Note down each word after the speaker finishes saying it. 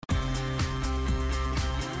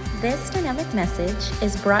This dynamic message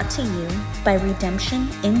is brought to you by Redemption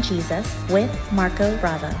in Jesus with Marco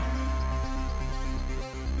Bravo.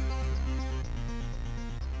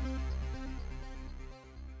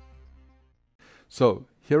 So,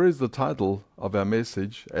 here is the title of our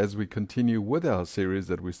message as we continue with our series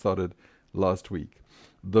that we started last week.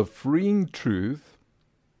 The freeing truth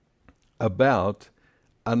about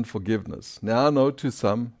unforgiveness. Now, I know to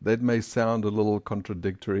some that may sound a little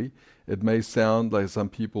contradictory. It may sound like some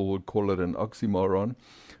people would call it an oxymoron,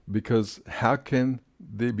 because how can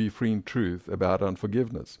there be freeing truth about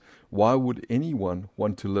unforgiveness? Why would anyone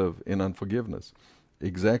want to live in unforgiveness?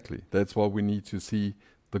 Exactly. That's why we need to see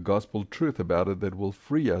the gospel truth about it that will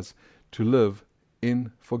free us to live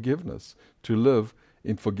in forgiveness, to live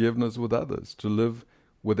in forgiveness with others, to live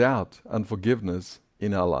without unforgiveness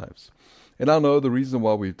in our lives. And I know the reason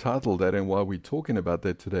why we've titled that and why we're talking about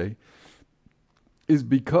that today is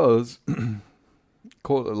because,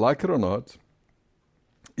 like it or not,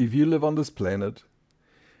 if you live on this planet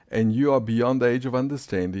and you are beyond the age of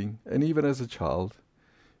understanding, and even as a child,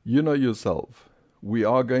 you know yourself, we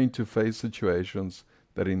are going to face situations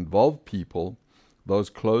that involve people, those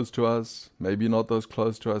close to us, maybe not those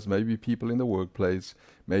close to us, maybe people in the workplace,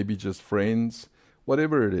 maybe just friends,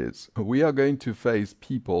 whatever it is. We are going to face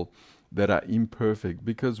people that are imperfect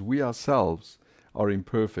because we ourselves are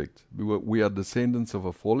imperfect. We are descendants of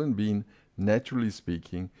a fallen being, naturally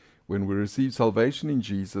speaking. When we receive salvation in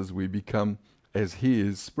Jesus, we become as He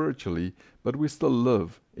is spiritually, but we still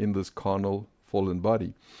live in this carnal, fallen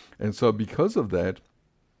body. And so because of that,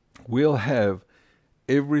 we'll have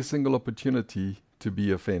every single opportunity to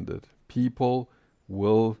be offended. People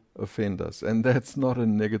will offend us. And that's not a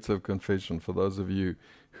negative confession for those of you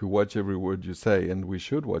who watch every word you say, and we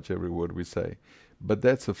should watch every word we say. But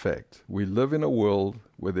that's a fact. We live in a world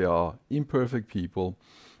where there are imperfect people,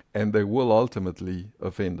 and they will ultimately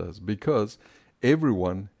offend us because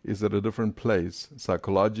everyone is at a different place,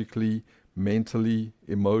 psychologically, mentally,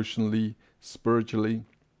 emotionally, spiritually.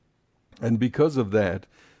 And because of that,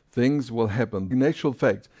 things will happen. In actual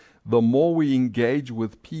fact, the more we engage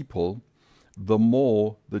with people, the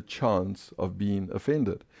more the chance of being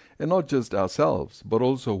offended. And not just ourselves, but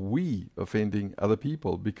also we offending other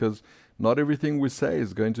people, because not everything we say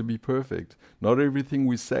is going to be perfect. Not everything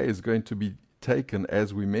we say is going to be taken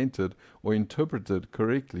as we meant it or interpreted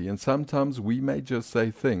correctly. And sometimes we may just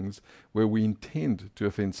say things where we intend to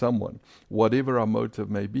offend someone, whatever our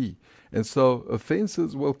motive may be. And so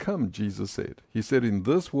offenses will come, Jesus said. He said, in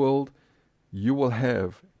this world, you will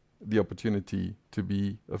have the opportunity to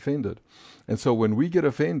be offended. And so when we get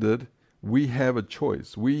offended, we have a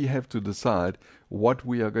choice. We have to decide what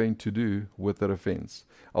we are going to do with that offense.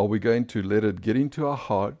 Are we going to let it get into our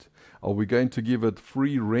heart? Are we going to give it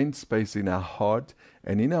free rent space in our heart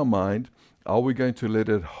and in our mind? Are we going to let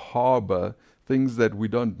it harbor things that we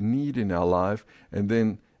don't need in our life, and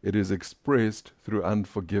then it is expressed through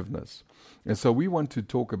unforgiveness? And so we want to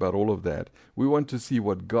talk about all of that. We want to see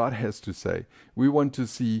what God has to say. We want to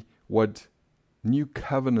see what the new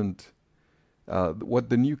covenant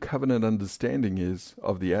understanding is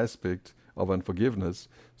of the aspect of unforgiveness,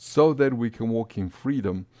 so that we can walk in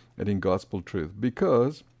freedom and in gospel truth.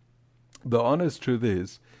 Because the honest truth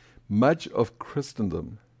is, much of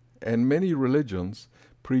Christendom and many religions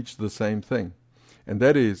preach the same thing. And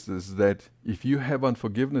that is that if you have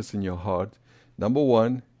unforgiveness in your heart, number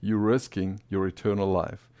one, you're risking your eternal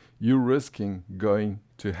life. You're risking going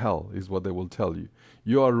to hell, is what they will tell you.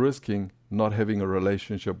 You are risking not having a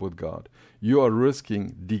relationship with God. You are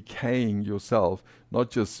risking decaying yourself,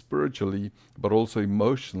 not just spiritually, but also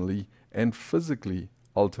emotionally and physically,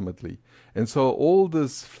 ultimately. And so all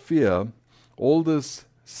this fear, all this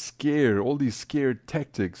scare, all these scare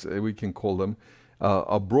tactics, we can call them,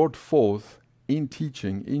 are brought forth in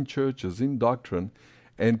teaching, in churches, in doctrine,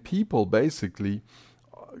 and people basically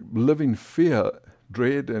live in fear,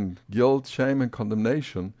 dread, and guilt, shame, and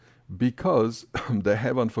condemnation because they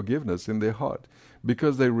have unforgiveness in their heart,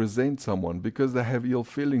 because they resent someone, because they have ill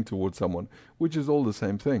feeling towards someone, which is all the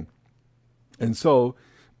same thing. And so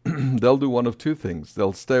they'll do one of two things.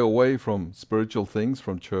 They'll stay away from spiritual things,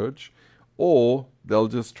 from church, or they'll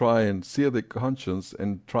just try and sear their conscience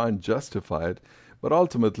and try and justify it. But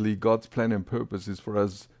ultimately, God's plan and purpose is for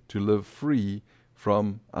us to live free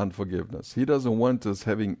from unforgiveness. He doesn't want us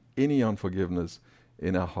having any unforgiveness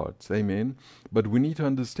in our hearts. Amen. But we need to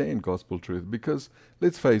understand gospel truth, because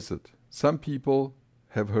let's face it, some people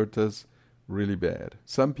have hurt us really bad.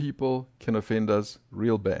 Some people can offend us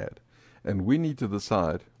real bad. And we need to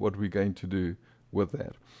decide what we're going to do with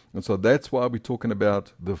that. And so that's why we're talking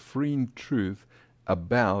about the freeing truth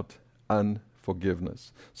about unforgiveness.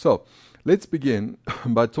 unforgiveness. So let's begin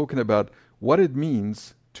by talking about what it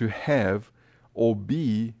means to have or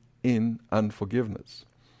be in unforgiveness.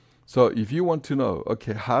 So if you want to know,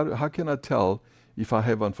 okay, how can I tell if I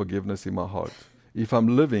have unforgiveness in my heart? If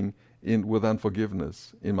I'm living with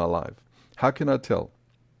unforgiveness in my life? How can I tell?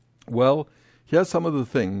 Well, here are some of the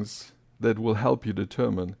things that will help you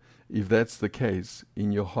determine if that's the case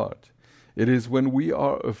in your heart. It is when we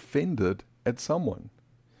are offended at someone.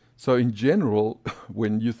 So in general,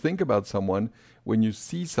 when you think about someone, when you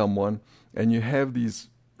see someone and you have these,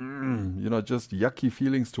 just yucky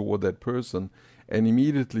feelings toward that person, and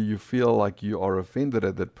immediately you feel like you are offended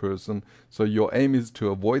at that person, so your aim is to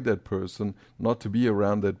avoid that person, not to be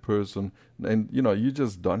around that person, and you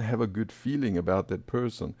just don't have a good feeling about that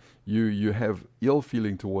person. You have ill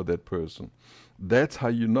feeling toward that person. That's how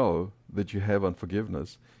you know that you have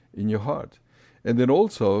unforgiveness in your heart. And then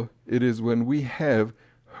also, it is when we have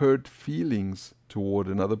hurt feelings toward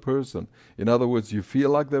another person. In other words, you feel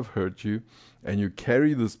like they've hurt you, and you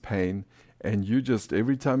carry this pain, and you just,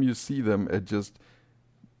 every time you see them, it just,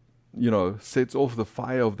 sets off the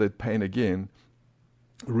fire of that pain again,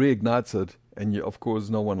 reignites it, and of course,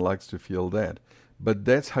 no one likes to feel that. But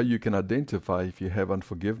that's how you can identify if you have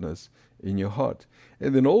unforgiveness in your heart.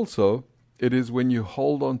 And then also, it is when you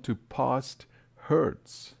hold on to past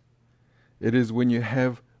hurts. It is when you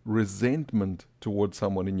have resentment towards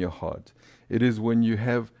someone in your heart. It is when you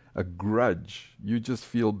have a grudge. You just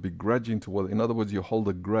feel begrudging toward. In other words, you hold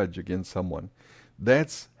a grudge against someone.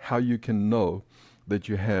 That's how you can know that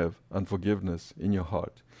you have unforgiveness in your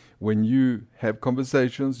heart. When you have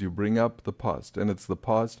conversations, you bring up the past, and it's the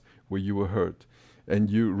past where you were hurt, and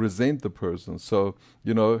you resent the person. So,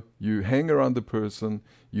 you hang around the person,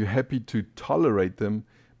 you're happy to tolerate them,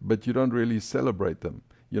 but you don't really celebrate them.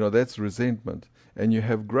 That's resentment. And you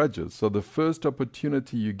have grudges. So the first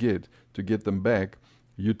opportunity you get to get them back,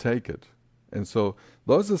 you take it. And so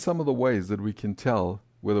those are some of the ways that we can tell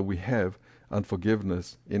whether we have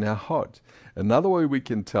unforgiveness in our heart. Another way we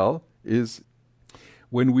can tell is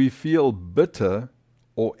when we feel bitter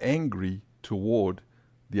or angry toward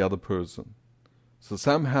the other person. So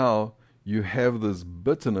somehow you have this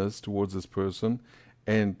bitterness towards this person,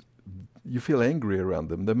 and you feel angry around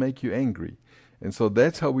them. They make you angry. And so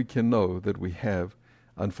that's how we can know that we have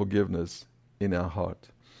unforgiveness in our heart.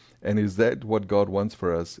 And is that what God wants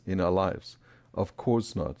for us in our lives? Of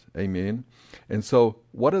course not. Amen. And so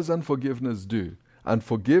what does unforgiveness do?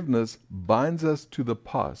 Unforgiveness binds us to the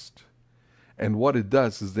past. And what it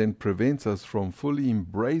does is then prevents us from fully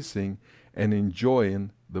embracing and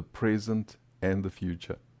enjoying the present and the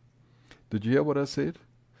future. Did you hear what I said?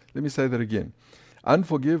 Let me say that again.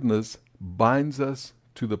 Unforgiveness binds us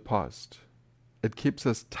to the past. It keeps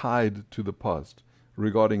us tied to the past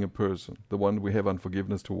regarding a person, the one we have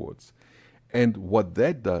unforgiveness towards. And what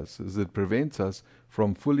that does is it prevents us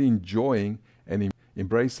from fully enjoying and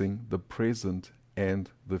embracing the present and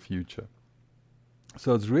the future.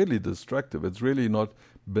 So it's really destructive. It's really not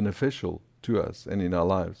beneficial to us and in our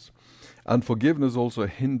lives. Unforgiveness also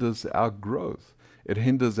hinders our growth. It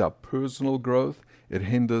hinders our personal growth. It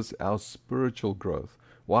hinders our spiritual growth.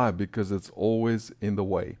 Why? Because it's always in the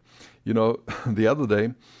way. The other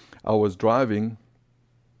day I was driving,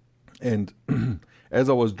 and as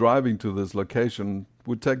I was driving to this location, it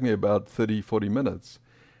would take me about 30, 40 minutes.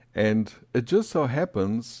 And it just so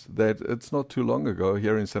happens that it's not too long ago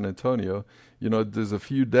here in San Antonio, there's a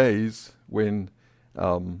few days when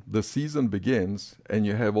the season begins, and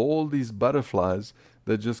you have all these butterflies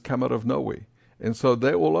that just come out of nowhere. And so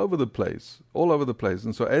they're all over the place.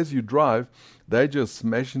 And so as you drive, they just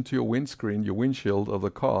smash into your windshield of the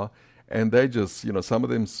car, and they just, some of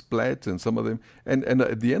them splat, and some of them, and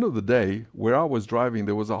at the end of the day, where I was driving,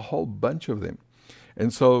 there was a whole bunch of them.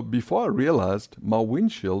 And so before I realized, my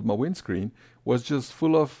windscreen was just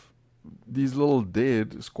full of these little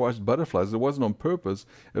dead, squashed butterflies. It wasn't on purpose.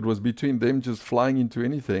 It was between them just flying into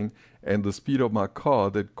anything and the speed of my car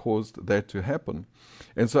that caused that to happen.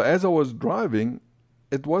 And so as I was driving,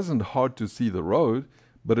 it wasn't hard to see the road,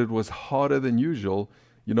 but it was harder than usual,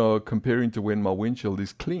 comparing to when my windshield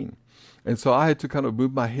is clean. And so I had to kind of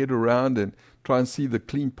move my head around and try and see the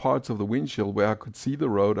clean parts of the windshield where I could see the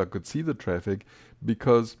road, I could see the traffic,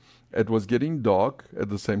 because it was getting dark at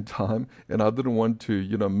the same time, and I didn't want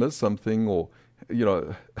to, miss something or,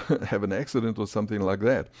 have an accident or something like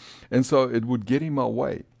that. And so it would get in my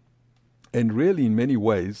way. And really, in many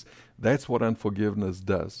ways, that's what unforgiveness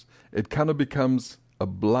does. It kind of becomes a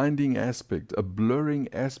blinding aspect, a blurring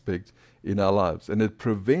aspect in our lives, and it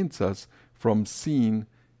prevents us from seeing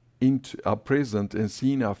into our present and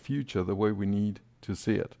seeing our future the way we need to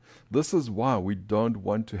see it. This is why we don't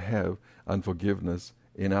want to have unforgiveness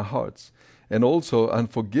in our hearts. And also,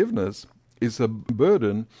 unforgiveness is a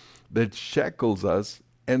burden that shackles us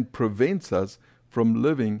and prevents us from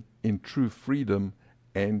living in true freedom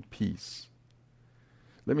and peace.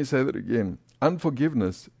 Let me say that again.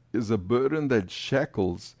 Unforgiveness is a burden that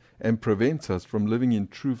shackles and prevents us from living in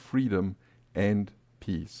true freedom and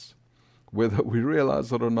peace. Whether we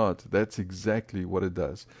realize it or not, that's exactly what it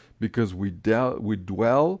does. Because we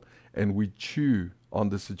dwell and we chew on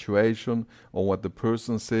the situation, on what the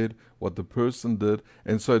person said, what the person did.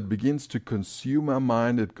 And so it begins to consume our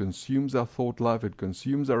mind, it consumes our thought life, it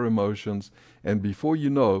consumes our emotions. And before you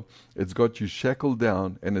know, it's got you shackled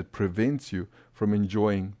down and it prevents you from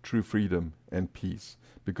enjoying true freedom and peace.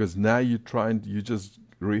 Because now you're just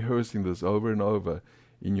rehearsing this over and over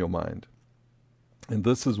in your mind. And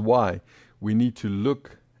this is why we need to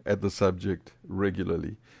look at the subject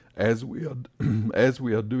regularly. As we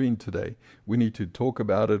are doing today, we need to talk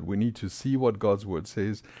about it. We need to see what God's Word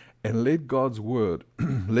says, and let God's Word,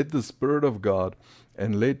 let the Spirit of God,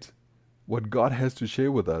 and let what God has to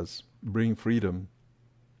share with us bring freedom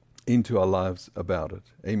into our lives about it.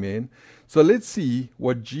 Amen. So let's see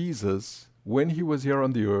what Jesus, when he was here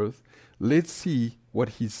on the earth, let's see what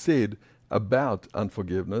he said about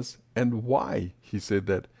unforgiveness and why he said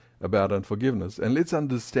that about unforgiveness. And let's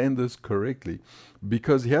understand this correctly,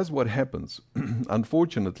 because here's what happens.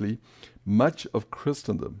 Unfortunately, much of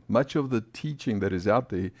Christendom, much of the teaching that is out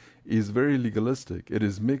there is very legalistic. It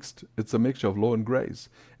is mixed. It's a mixture of law and grace.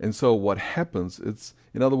 And so what happens,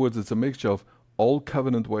 in other words, it's a mixture of old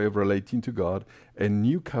covenant way of relating to God and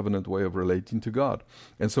new covenant way of relating to God.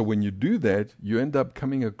 And so when you do that, you end up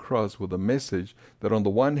coming across with a message that on the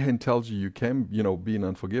one hand tells you can, be in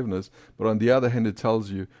unforgiveness, but on the other hand it tells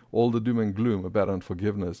you all the doom and gloom about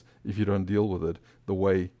unforgiveness if you don't deal with it the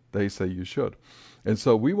way they say you should. And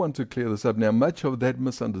so we want to clear this up. Now, much of that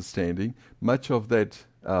misunderstanding, much of that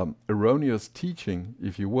erroneous teaching,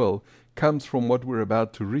 if you will, comes from what we're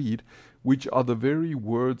about to read, which are the very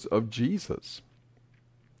words of Jesus.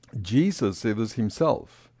 Jesus said this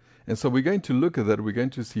himself. And so we're going to look at that. We're going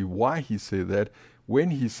to see why he said that,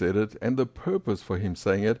 when he said it, and the purpose for him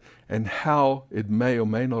saying it, and how it may or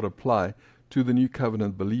may not apply to the new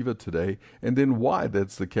covenant believer today, and then why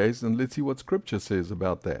that's the case, and let's see what Scripture says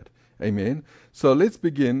about that. Amen. So let's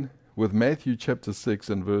begin with Matthew chapter 6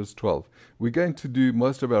 and verse 12. We're going to do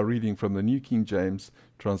most of our reading from the New King James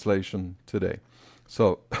translation today.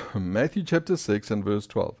 So, Matthew chapter 6 and verse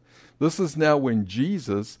 12. This is now when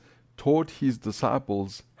Jesus taught his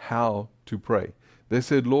disciples how to pray. They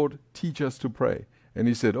said, Lord, teach us to pray. And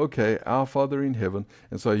he said, okay, our Father in heaven.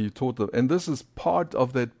 And so he taught them. And this is part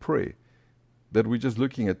of that prayer that we're just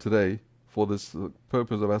looking at today for this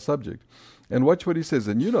purpose of our subject. And watch what he says.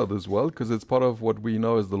 And you know this well because it's part of what we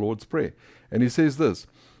know as the Lord's Prayer. And he says this,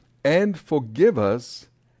 and forgive us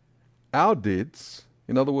our debts,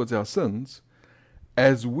 in other words, our sins,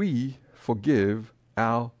 as we forgive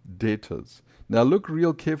our debtors. Now look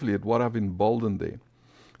real carefully at what I've emboldened there.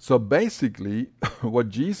 So basically, what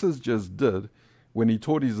Jesus just did when he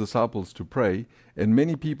taught his disciples to pray, and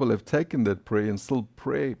many people have taken that prayer and still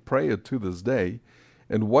pray it to this day,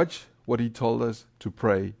 and watch what he told us to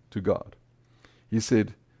pray to God. He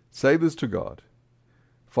said, say this to God,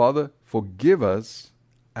 Father, forgive us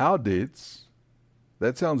our debts.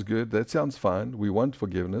 That sounds good. That sounds fine. We want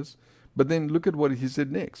forgiveness. But then look at what he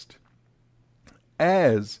said next.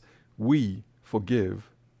 As we forgive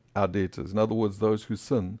our debtors. In other words, those who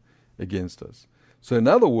sin against us. So in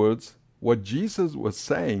other words, what Jesus was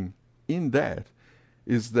saying in that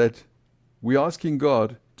is that we're asking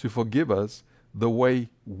God to forgive us the way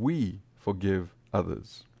we forgive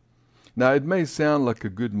others. Now, it may sound like a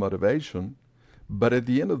good motivation, but at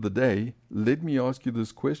the end of the day, let me ask you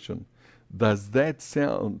this question. Does that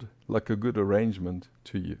sound like a good arrangement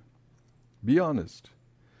to you? Be honest.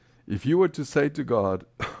 If you were to say to God,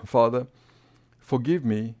 Father, forgive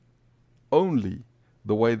me only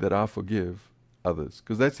the way that I forgive others,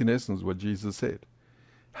 because that's in essence what Jesus said.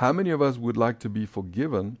 How many of us would like to be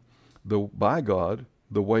forgiven by God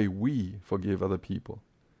the way we forgive other people?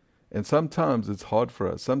 And sometimes it's hard for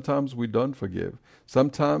us. Sometimes we don't forgive.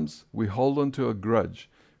 Sometimes we hold on to a grudge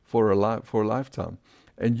for a lifetime.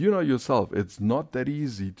 And you know yourself, it's not that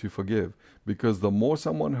easy to forgive, because the more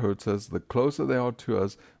someone hurts us, the closer they are to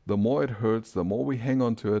us, the more it hurts, the more we hang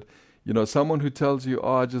on to it. You know, someone who tells you,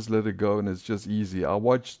 I just let it go and it's just easy. I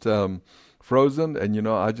watched Frozen and,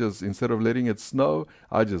 instead of letting it snow,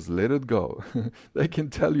 I just let it go. They can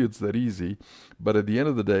tell you it's that easy, but at the end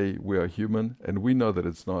of the day, we are human and we know that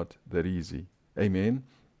it's not that easy. Amen?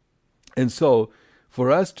 And so, For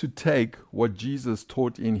us to take what Jesus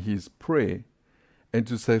taught in his prayer and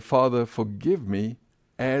to say, Father, forgive me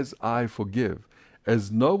as I forgive. As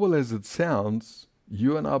noble as it sounds,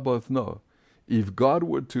 you and I both know, if God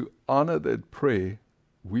were to honor that prayer,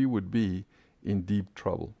 we would be in deep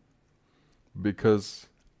trouble. Because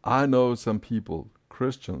I know some people,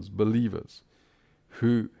 Christians, believers,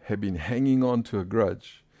 who have been hanging on to a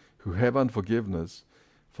grudge, who have unforgiveness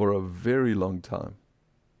for a very long time.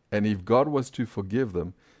 And if God was to forgive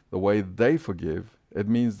them the way they forgive, it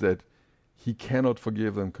means that he cannot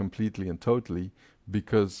forgive them completely and totally,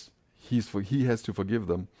 because he has to forgive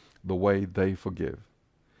them the way they forgive.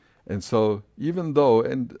 And so even though,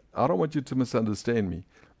 and I don't want you to misunderstand me,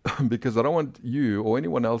 because I don't want you or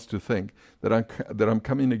anyone else to think that I'm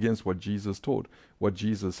coming against what Jesus taught, what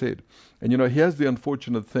Jesus said. And here's the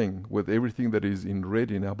unfortunate thing with everything that is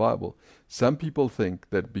read in our Bible. Some people think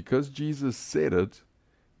that because Jesus said it,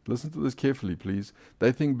 listen to this carefully, please,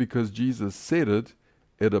 they think because Jesus said it,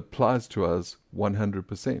 it applies to us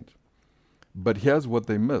 100%. But here's what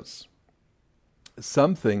they miss.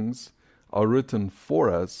 Some things are written for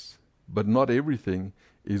us, but not everything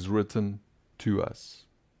is written to us.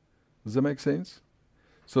 Does that make sense?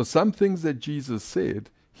 So some things that Jesus said,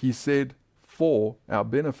 he said for our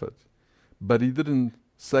benefit, but he didn't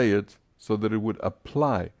say it so that it would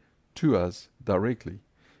apply to us directly.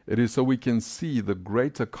 It is so we can see the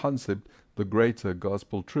greater concept, the greater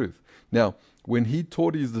gospel truth. Now, when he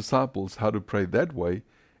taught his disciples how to pray that way,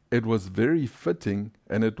 it was very fitting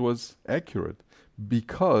and it was accurate,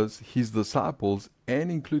 because his disciples,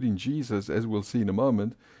 and including Jesus, as we'll see in a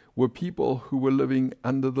moment, were people who were living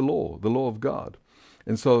under the law of God.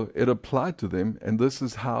 And so it applied to them, and this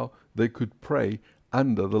is how they could pray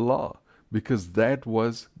under the law, because that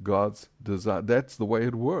was God's desire. That's the way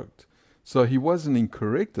it worked. So he wasn't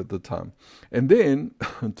incorrect at the time. And then,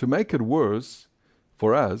 to make it worse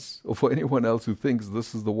for us, or for anyone else who thinks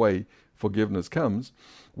this is the way forgiveness comes,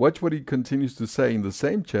 watch what he continues to say in the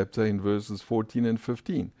same chapter in verses 14 and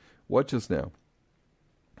 15. Watch us now.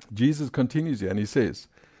 Jesus continues here, and he says,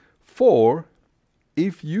 For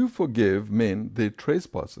if you forgive men their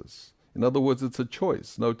trespasses, in other words, it's a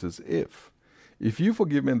choice. Notice, if you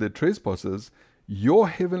forgive men their trespasses, your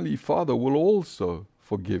heavenly Father will also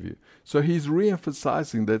forgive you. So he's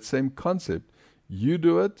re-emphasizing that same concept. You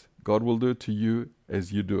do it, God will do it to you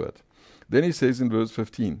as you do it. Then he says in verse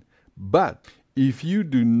 15, But if you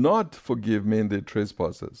do not forgive men their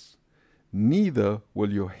trespasses, neither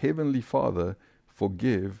will your heavenly Father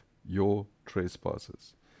forgive your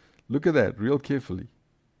trespasses. Look at that real carefully.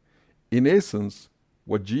 In essence,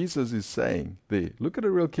 what Jesus is saying there, look at it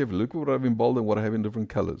real carefully. Look at what I've in bold and what I have in different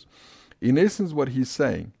colors. In essence, what he's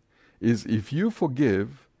saying is, if you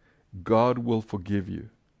forgive, God will forgive you.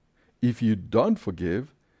 If you don't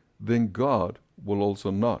forgive, then God will also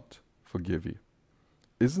not forgive you.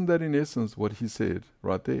 Isn't that in essence what he said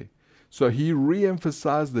right there? So he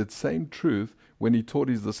re-emphasized that same truth when he taught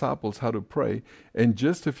his disciples how to pray. And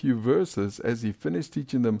just a few verses, as he finished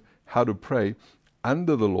teaching them how to pray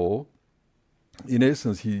under the law, in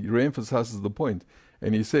essence, he re-emphasizes the point.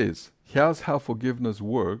 And he says, here's how forgiveness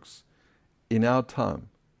works in our time,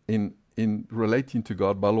 in relating to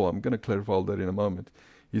God by law. I'm going to clarify all that in a moment.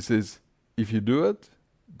 He says, if you do it,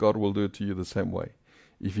 God will do it to you the same way.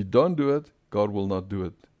 If you don't do it, God will not do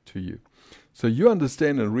it to you. So you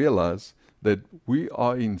understand and realize that we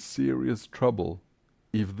are in serious trouble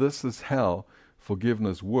if this is how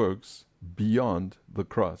forgiveness works beyond the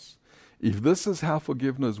cross. If this is how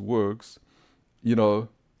forgiveness works,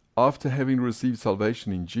 after having received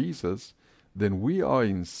salvation in Jesus, then we are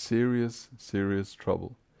in serious, serious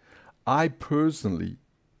trouble. I personally,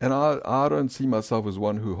 and I don't see myself as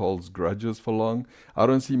one who holds grudges for long. I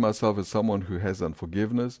don't see myself as someone who has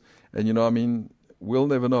unforgiveness. And we'll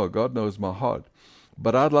never know. God knows my heart.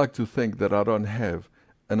 But I'd like to think that I don't have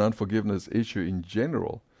an unforgiveness issue in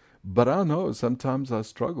general. But I know sometimes I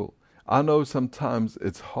struggle. I know sometimes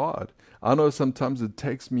it's hard. I know sometimes it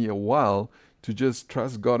takes me a while to just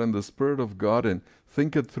trust God and the Spirit of God and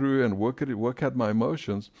think it through and work out my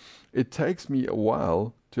emotions. It takes me a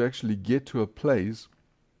while to actually get to a place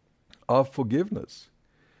of forgiveness.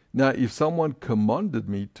 Now, if someone commanded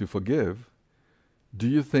me to forgive, do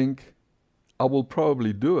you think I will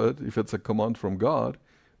probably do it if it's a command from God?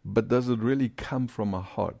 But does it really come from my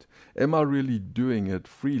heart? Am I really doing it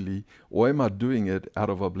freely, or am I doing it out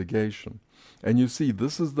of obligation? And you see,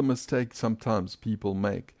 this is the mistake sometimes people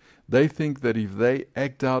make. They think that if they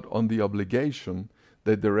act out on the obligation,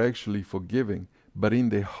 that they're actually forgiving, but in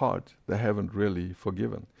their heart, they haven't really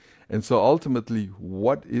forgiven. And so ultimately,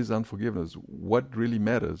 what is unforgiveness? What really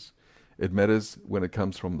matters? It matters when it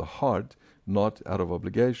comes from the heart, not out of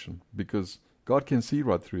obligation, because God can see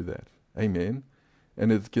right through that. Amen.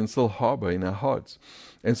 And it can still harbor in our hearts.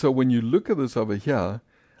 And so when you look at this over here,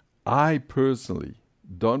 I personally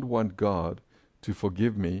don't want God to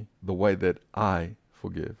forgive me the way that I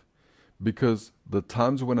forgive. Because the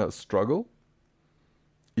times when I struggle,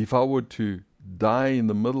 if I were to die in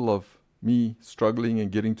the middle of me struggling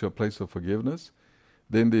and getting to a place of forgiveness,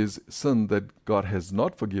 then there's sin that God has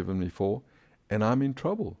not forgiven me for, and I'm in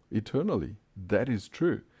trouble eternally. That is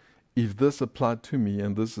true. If this applied to me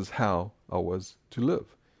and this is how I was to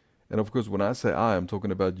live. And of course, when I say I'm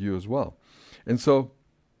talking about you as well. And so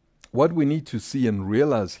what we need to see and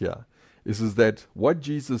realize here is that what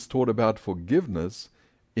Jesus taught about forgiveness,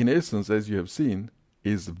 in essence, as you have seen,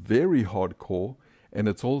 is very hardcore, and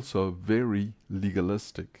it's also very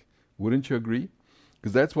legalistic. Wouldn't you agree?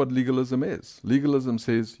 Because that's what legalism is. Legalism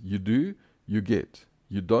says you do, you get.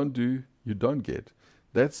 You don't do, you don't get.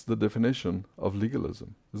 That's the definition of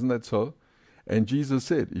legalism. Isn't that so? And Jesus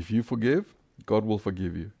said, if you forgive, God will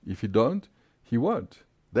forgive you. If you don't, He won't.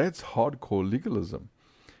 That's hardcore legalism.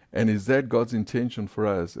 And is that God's intention for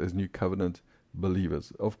us as New Covenant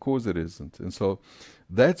believers? Of course it isn't. And so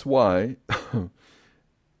that's why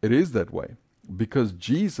it is that way. Because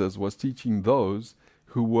Jesus was teaching those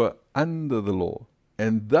who were under the law.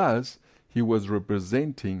 And thus, He was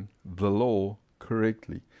representing the law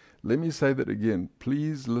correctly. Let me say that again.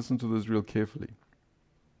 Please listen to this real carefully.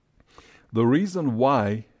 The reason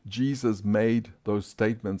why Jesus made those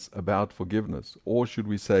statements about forgiveness, or should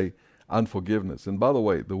we say unforgiveness. And by the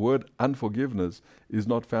way, the word unforgiveness is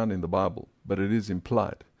not found in the Bible, but it is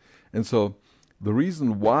implied. And so the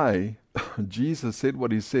reason why Jesus said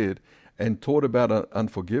what He said and taught about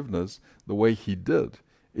unforgiveness the way He did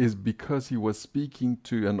is because He was speaking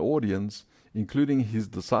to an audience, including His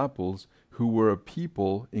disciples, who were a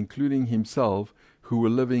people, including Himself, who were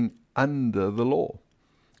living under the law.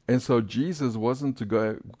 And so Jesus wasn't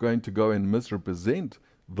going to go and misrepresent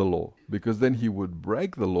the law, because then He would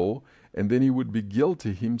break the law and then He would be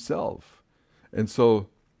guilty Himself. And so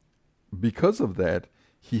because of that,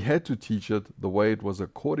 He had to teach it the way it was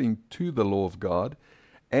according to the law of God,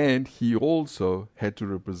 and He also had to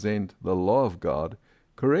represent the law of God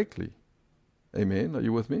correctly. Amen. Are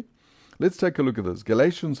you with me? Let's take a look at this.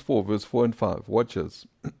 Galatians 4, verse 4 and 5. Watch this.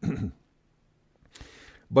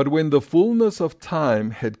 But when the fullness of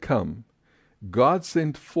time had come, God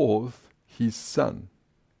sent forth His Son,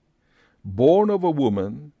 born of a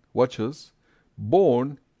woman, watch this,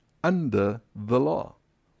 born under the law.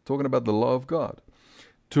 Talking about the law of God.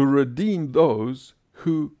 To redeem those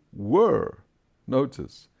who were,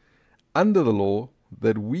 notice, under the law,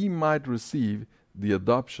 that we might receive the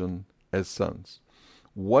adoption as sons.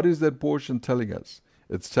 What is that portion telling us?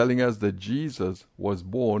 It's telling us that Jesus was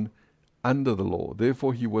born under the law.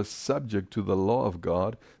 Therefore, He was subject to the law of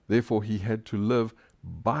God. Therefore, He had to live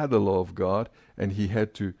by the law of God, and He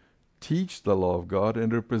had to teach the law of God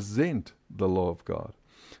and represent the law of God.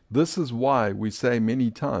 This is why we say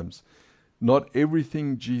many times, not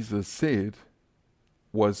everything Jesus said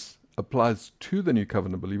applies to the New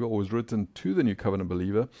Covenant believer or was written to the New Covenant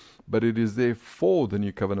believer, but it is there for the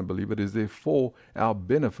New Covenant believer. It is there for our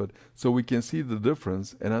benefit, so we can see the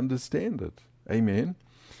difference and understand it. Amen.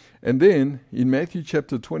 And then in Matthew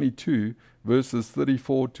chapter 22, verses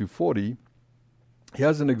 34 to 40,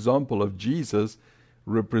 here's an example of Jesus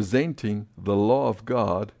representing the law of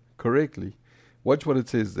God correctly. Watch what it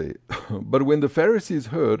says there. But when the Pharisees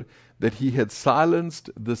heard that He had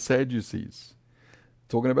silenced the Sadducees,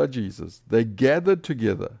 talking about Jesus, they gathered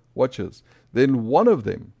together. Watch this. Then one of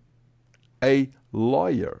them, a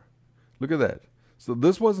lawyer. Look at that. So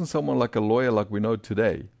this wasn't someone like a lawyer like we know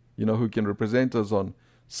today, who can represent us on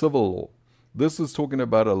civil law. This is talking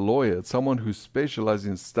about a lawyer, someone who specialized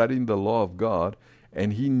in studying the law of God,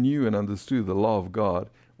 and he knew and understood the law of God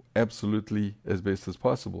absolutely as best as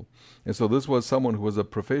possible. And so this was someone who was a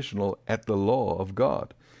professional at the law of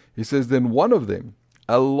God. He says, then one of them,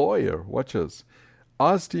 a lawyer, watch this,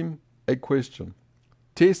 asked Him a question,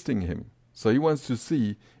 testing Him. So he wants to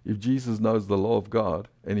see if Jesus knows the law of God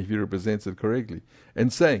and if He represents it correctly.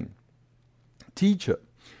 And saying, Teacher,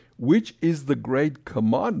 which is the great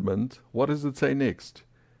commandment? What does it say next?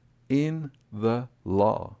 In the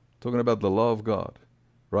law. Talking about the law of God,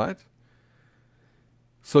 right?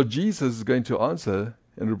 So Jesus is going to answer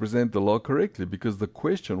and represent the law correctly because the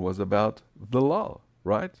question was about the law,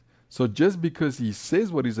 right? So just because he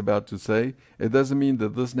says what he's about to say, it doesn't mean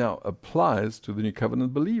that this now applies to the New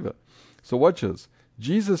Covenant believer. So watch this.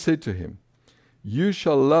 Jesus said to him, you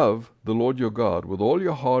shall love the Lord your God with all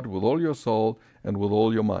your heart, with all your soul, and with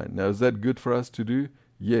all your mind. Now, is that good for us to do?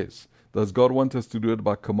 Yes. Does God want us to do it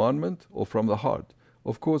by commandment or from the heart?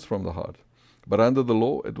 Of course from the heart. But under the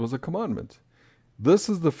law, it was a commandment. This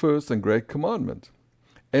is the first and great commandment.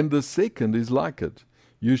 And the second is like it.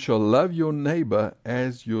 You shall love your neighbor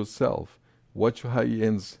as yourself. Watch how he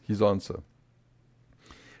ends his answer.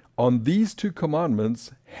 On these two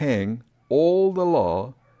commandments hang all the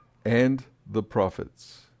law and the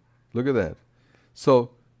prophets. Look at that.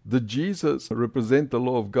 So, did Jesus represent the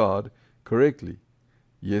law of God correctly?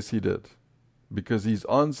 Yes, he did. Because his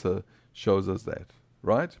answer shows us that,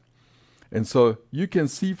 right? And so you can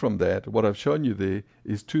see from that, what I've shown you there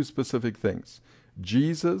is two specific things.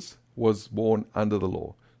 Jesus was born under the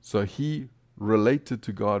law. So he related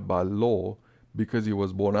to God by law because he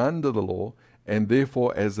was born under the law, and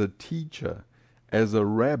therefore as a teacher, as a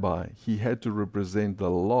rabbi, he had to represent the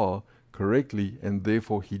law correctly, and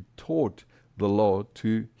therefore he taught the law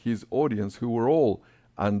to his audience who were all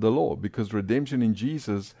under law, because redemption in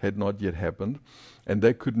Jesus had not yet happened, and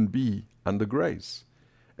they couldn't be under grace.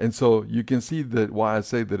 And so you can see that why I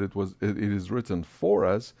say that it is written for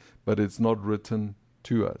us, but it's not written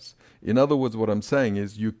to us. In other words, what I'm saying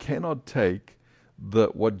is you cannot take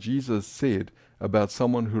what Jesus said about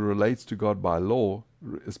someone who relates to God by law,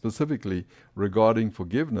 specifically regarding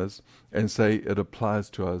forgiveness, and say it applies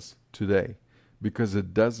to us today, because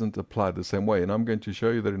it doesn't apply the same way. And I'm going to show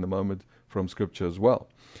you that in a moment from Scripture as well.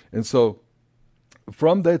 And so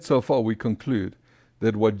from that so far we conclude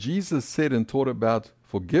that what Jesus said and taught about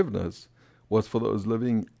forgiveness was for those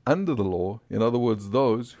living under the law, in other words,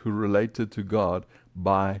 those who related to God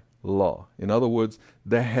by law. In other words,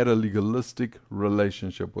 they had a legalistic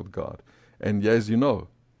relationship with God. And as you know,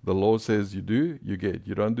 the law says you do, you get.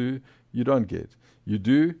 You don't do, you don't get. You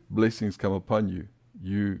do, blessings come upon you.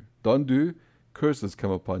 You don't do, curses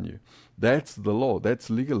come upon you. That's the law. That's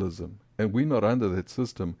legalism. And we're not under that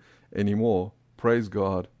system anymore. Praise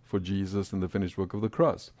God for Jesus and the finished work of the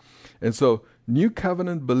cross. And so, New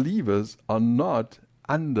Covenant believers are not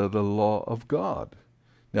under the law of God.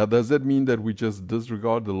 Now, does that mean that we just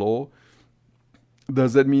disregard the law?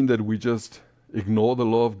 Does that mean that we just ignore the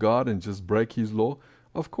law of God and just break His law?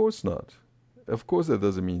 Of course not. Of course that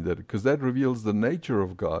doesn't mean that, because that reveals the nature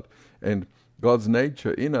of God. And God's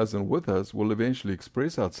nature in us and with us will eventually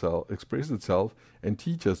express itself and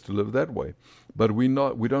teach us to live that way. But we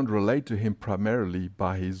don't relate to Him primarily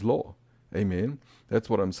by His law. Amen. That's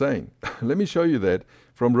what I'm saying. Let me show you that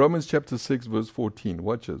from Romans chapter 6 verse 14.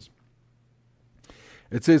 Watch this.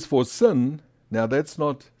 It says, for sin, now that's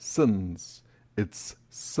not sins, it's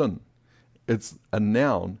sin. It's a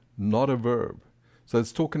noun, not a verb. So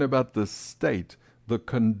it's talking about the state, the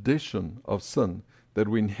condition of sin that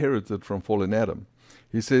we inherited from fallen Adam.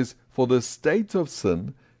 He says, for the state of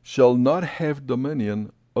sin shall not have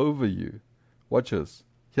dominion over you. Watch this.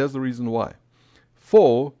 Here's the reason why.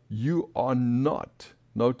 For you are not,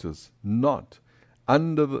 notice, not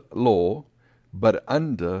under the law, but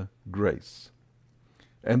under grace.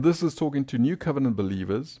 And this is talking to New Covenant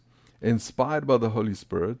believers, inspired by the Holy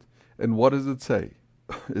Spirit. And what does it say?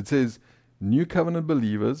 It says, New Covenant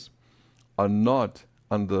believers are not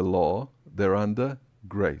under law, they're under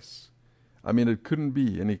grace. I mean, it couldn't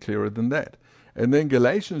be any clearer than that. And then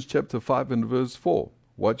Galatians chapter 5 and verse 4.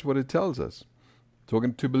 Watch what it tells us.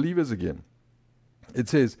 Talking to believers again. It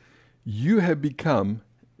says, you have become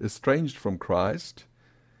estranged from Christ,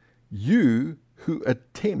 you who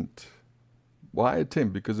attempt. Why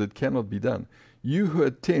attempt? Because it cannot be done. You who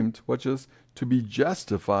attempt, watch this, to be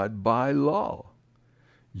justified by law.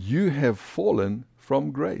 You have fallen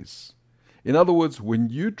from grace. In other words, when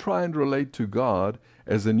you try and relate to God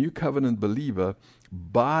as a New Covenant believer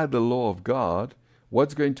by the law of God,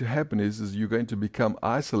 what's going to happen is you're going to become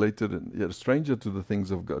isolated and a stranger to the things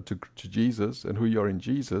of God, to Jesus and who you are in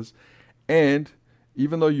Jesus. And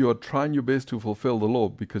even though you are trying your best to fulfill the law,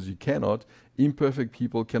 because you cannot, imperfect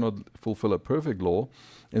people cannot fulfill a perfect law.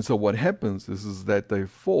 And so what happens is that they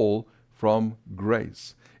fall from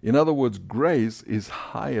grace. In other words, grace is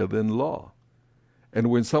higher than law. And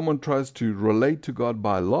when someone tries to relate to God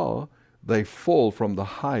by law, they fall from the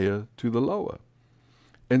higher to the lower.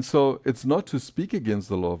 And so it's not to speak against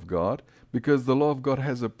the law of God, because the law of God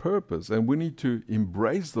has a purpose, and we need to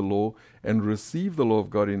embrace the law and receive the law of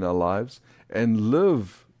God in our lives and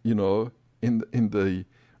live, in the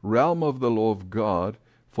realm of the law of God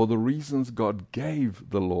for the reasons God gave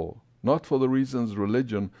the law, not for the reasons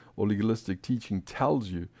religion or legalistic teaching tells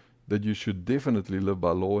you that you should definitely live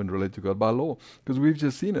by law and relate to God by law, because we've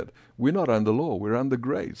just seen it. We're not under law, we're under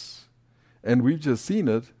grace. And we've just seen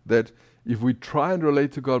it that if we try and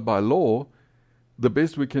relate to God by law, the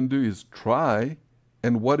best we can do is try,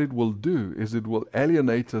 and what it will do is it will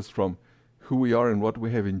alienate us from who we are and what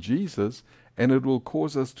we have in Jesus, and it will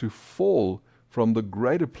cause us to fall from the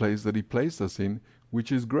greater place that He placed us in,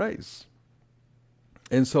 which is grace.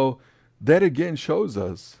 And so that again shows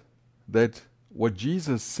us that what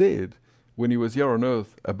Jesus said when He was here on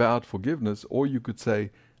earth about forgiveness, or you could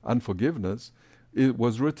say unforgiveness, it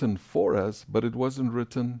was written for us, but it wasn't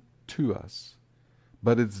written to us.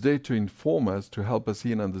 But it's there to inform us, to help us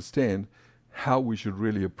see and understand how we should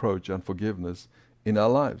really approach unforgiveness in our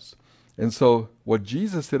lives. And so what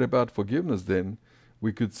Jesus said about forgiveness then,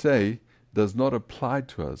 we could say, does not apply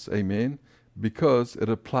to us, amen, because it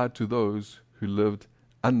applied to those who lived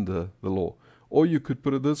under the law. Or you could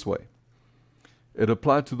put it this way, it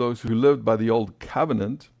applied to those who lived by the old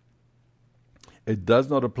covenant. It does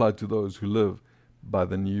not apply to those who live by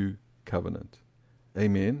the new covenant,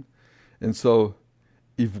 amen. And so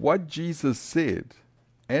if what Jesus said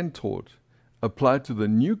and taught applied to the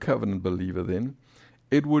new covenant believer, then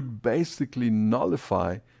it would basically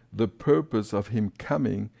nullify the purpose of Him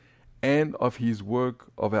coming and of His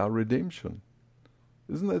work of our redemption.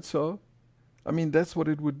 Isn't that so? I mean, that's what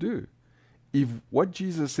it would do. If what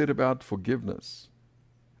Jesus said about forgiveness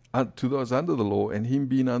to those under the law and Him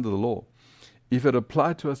being under the law, if it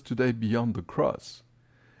applied to us today beyond the cross,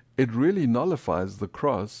 it really nullifies the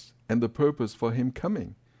cross and the purpose for Him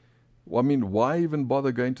coming. I mean, why even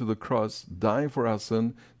bother going to the cross, dying for our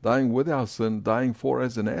sin, dying with our sin, dying for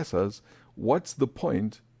us and as us? What's the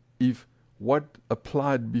point if what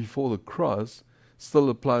applied before the cross still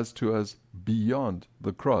applies to us beyond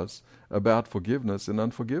the cross about forgiveness and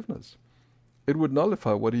unforgiveness? It would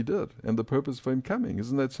nullify what He did and the purpose for Him coming.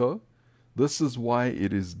 Isn't that so? This is why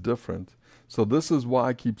it is different. So this is why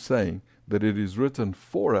I keep saying that it is written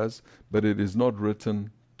for us, but it is not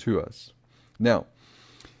written to us. Now,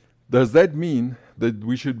 does that mean that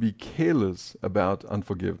we should be careless about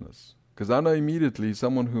unforgiveness? Because I know immediately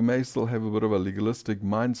someone who may still have a bit of a legalistic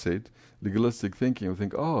mindset, legalistic thinking, will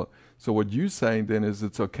think, oh, so what you're saying then is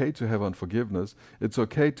it's okay to have unforgiveness, it's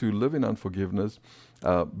okay to live in unforgiveness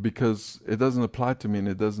because it doesn't apply to me and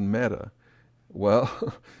it doesn't matter. Well,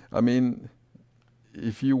 I mean,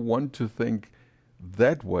 if you want to think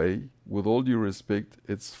that way, with all due respect,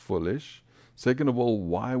 it's foolish. Second of all,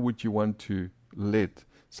 why would you want to let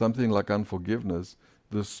something like unforgiveness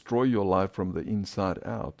destroy your life from the inside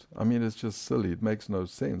out? I mean, it's just silly. It makes no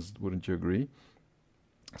sense. Wouldn't you agree?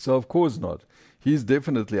 So of course not.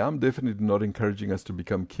 I'm definitely not encouraging us to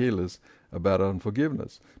become careless about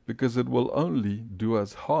unforgiveness, because it will only do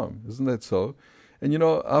us harm. Isn't that so? And you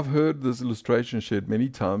know, I've heard this illustration shared many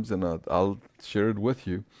times, and I'll share it with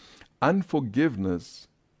you. Unforgiveness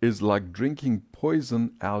is like drinking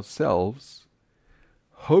poison ourselves,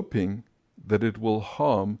 hoping that it will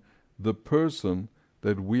harm the person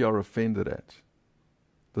that we are offended at.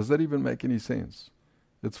 Does that even make any sense?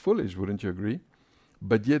 It's foolish, wouldn't you agree?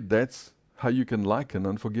 But yet that's how you can liken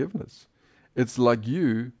unforgiveness. It's like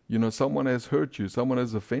someone has hurt you, someone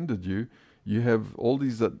has offended you, you have all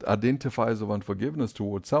these identifiers of unforgiveness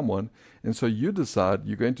towards someone, and so you decide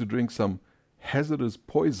you're going to drink some hazardous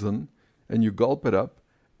poison, and you gulp it up,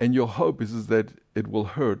 and your hope is that it will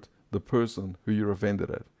hurt the person who you're offended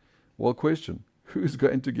at. Well, question, who's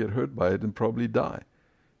going to get hurt by it and probably die?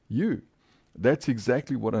 You. That's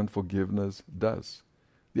exactly what unforgiveness does.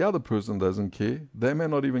 The other person doesn't care. They may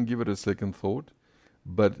not even give it a second thought,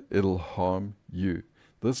 but it'll harm you.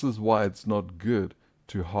 This is why it's not good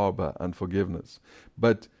to harbor unforgiveness.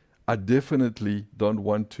 But I definitely don't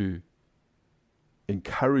want to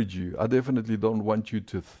encourage you. I definitely don't want you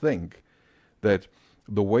to think that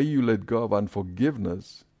the way you let go of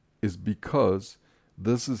unforgiveness is because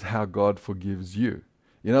this is how God forgives you.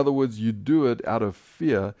 In other words, you do it out of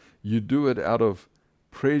fear, you do it out of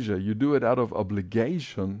pressure, you do it out of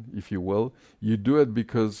obligation, if you will. You do it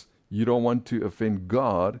because you don't want to offend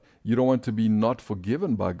God, you don't want to be not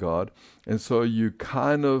forgiven by God, and so you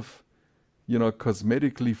kind of,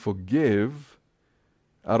 cosmetically forgive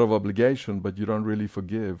out of obligation, but you don't really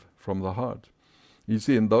forgive from the heart. You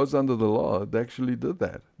see, and those under the law, they actually did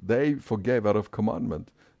that. They forgave out of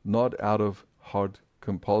commandment, not out of heart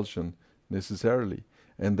compulsion necessarily.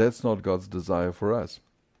 And that's not God's desire for us.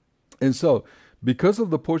 And so, because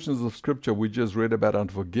of the portions of Scripture we just read about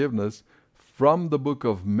unforgiveness from the book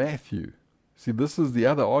of Matthew, see, this is the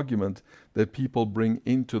other argument that people bring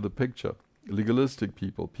into the picture. Legalistic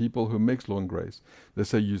people who mix law and grace. They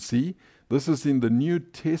say, you see, this is in the New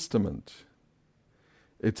Testament.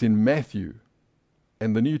 It's in Matthew.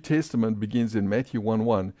 And the New Testament begins in Matthew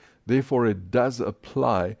 1:1. Therefore, it does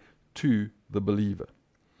apply to the believer.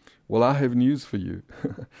 Well, I have news for you.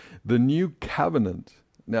 The New Covenant.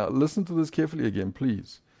 Now, listen to this carefully again,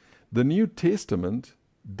 please. The New Testament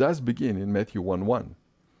does begin in Matthew 1:1,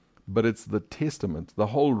 but it's the testament, the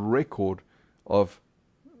whole record of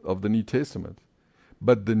the New Testament.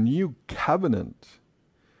 But the new covenant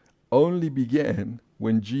only began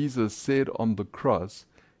when Jesus said on the cross,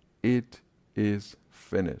 "It is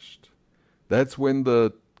finished." That's when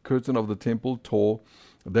the curtain of the temple tore.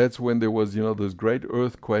 That's when there was, this great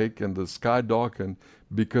earthquake and the sky darkened,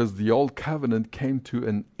 because the old covenant came to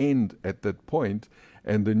an end at that point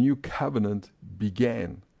and the new covenant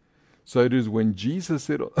began. So it is when Jesus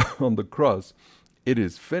said on the cross, "It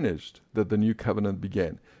is finished," that the new covenant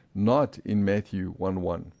began, not in Matthew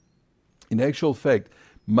 1:1. In actual fact,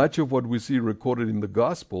 much of what we see recorded in the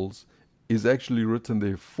Gospels is actually written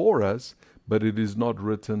there for us, but it is not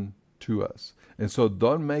written to us. And so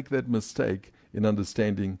don't make that mistake in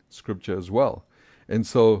understanding Scripture as well. And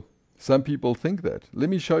so some people think that. Let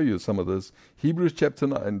me show you some of this. Hebrews chapter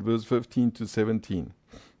 9, verse 15 to 17.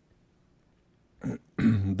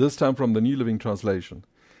 This time from the New Living Translation.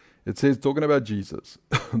 It says, talking about Jesus,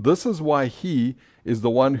 "This is why he is the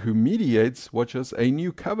one who mediates, watch us, a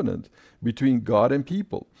new covenant between God and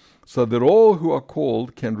people, so that all who are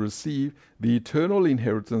called can receive the eternal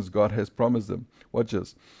inheritance God has promised them." Watch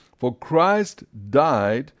this. "For Christ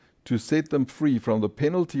died to set them free from the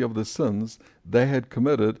penalty of the sins they had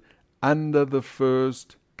committed under the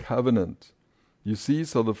first covenant." You see,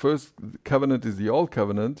 so the first covenant is the old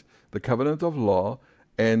covenant, the covenant of law,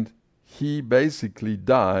 and he basically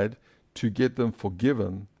died to get them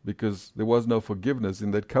forgiven because there was no forgiveness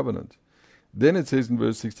in that covenant. Then it says in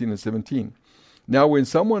verse 16 and 17, "Now when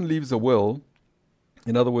someone leaves a will,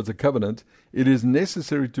 in other words a covenant, it is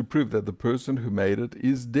necessary to prove that the person who made it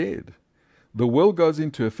is dead. The will goes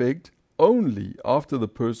into effect only after the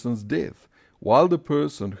person's death. While the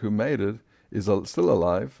person who made it is still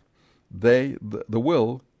alive, the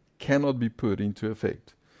will cannot be put into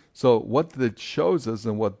effect." So what that shows us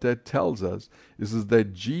and what that tells us is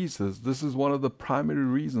that Jesus, this is one of the primary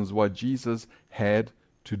reasons why Jesus had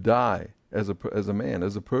to die as a man,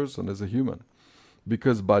 as a person, as a human.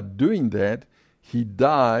 Because by doing that, he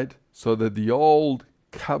died so that the old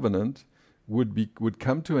covenant would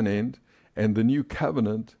come to an end and the new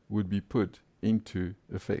covenant would be put into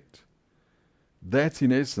effect. That's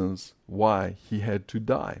in essence why he had to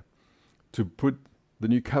die, to put the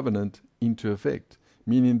new covenant into effect,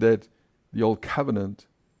 meaning that the old covenant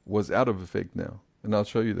was out of effect now. And I'll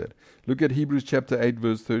show you that. Look at Hebrews chapter 8,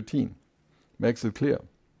 verse 13. Makes it clear.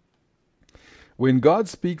 When God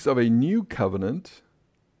speaks of a new covenant,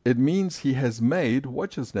 it means he has made,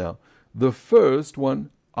 watch us now, the first one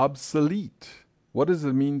obsolete. What does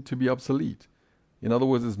it mean to be obsolete? In other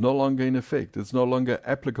words, it's no longer in effect. It's no longer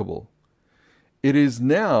applicable. It is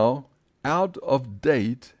now out of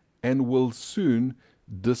date and will soon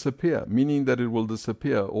disappear, meaning that it will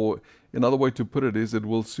disappear, or another way to put it is it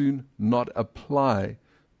will soon not apply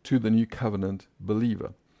to the new covenant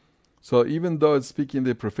believer. So even though it's speaking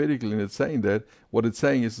there prophetically and it's saying that, what it's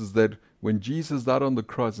saying is that when Jesus died on the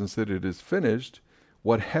cross and said it is finished,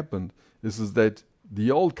 what happened is that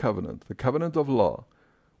the old covenant, the covenant of law,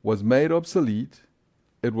 was made obsolete.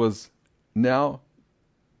 It was now,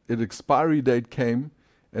 its expiry date came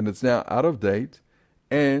and it's now out of date,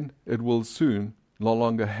 and it will soon no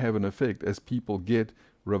longer have an effect as people get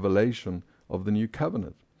revelation of the new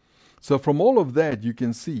covenant. So from all of that, you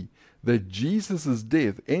can see that Jesus'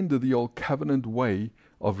 death ended the old covenant way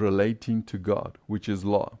of relating to God, which is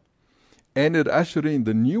law. And it ushered in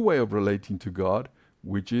the new way of relating to God,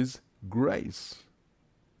 which is grace.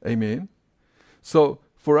 Amen? So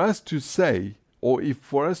for us to say, or if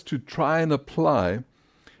for us to try and apply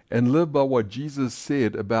and live by what Jesus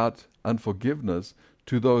said about unforgiveness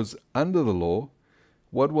to those under the law,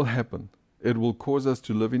 what will happen? It will cause us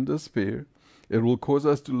to live in despair. It will cause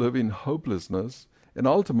us to live in hopelessness. And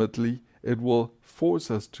ultimately, it will force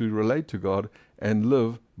us to relate to God and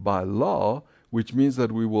live by law, which means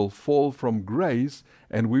that we will fall from grace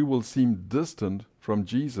and we will seem distant from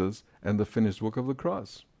Jesus and the finished work of the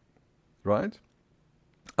cross. Right?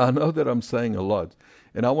 I know that I'm saying a lot,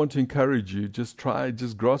 and I want to encourage you, just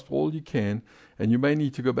grasp all you can, and you may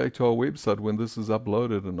need to go back to our website when this is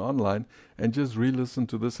uploaded and online and just re-listen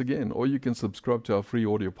to this again, or you can subscribe to our free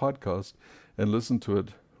audio podcast and listen to it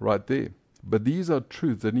right there. But these are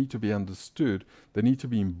truths that need to be understood, they need to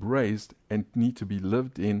be embraced, and need to be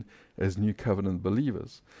lived in as new covenant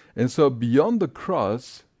believers. And so beyond the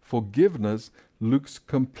cross, forgiveness looks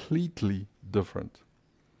completely different.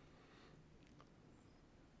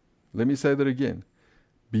 Let me say that again.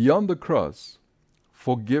 Beyond the cross,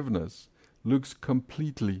 forgiveness looks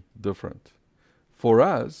completely different for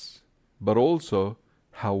us, but also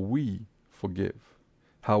how we forgive.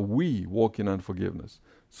 how we walk in unforgiveness.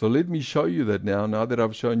 So let me show you that now that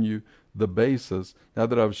I've shown you the basis, now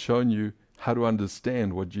that I've shown you how to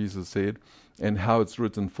understand what Jesus said and how it's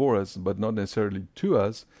written for us, but not necessarily to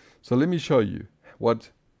us. So let me show you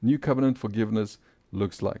what New Covenant forgiveness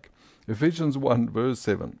looks like. Ephesians 1 verse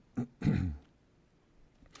 7.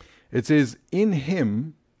 It says, in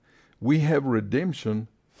him we have redemption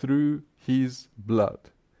through his blood.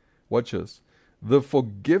 Watch this. The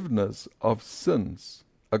forgiveness of sins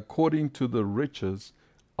according to the riches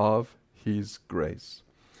of his grace.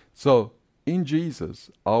 So, in Jesus,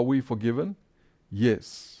 are we forgiven?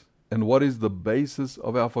 Yes. And what is the basis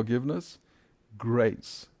of our forgiveness?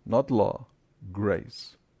 Grace, not law,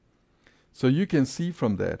 grace. So you can see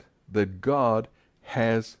from that God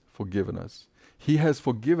has forgiven us. He has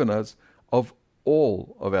forgiven us of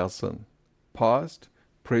all of our sin, past,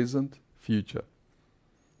 present, future.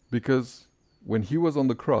 Because when he was on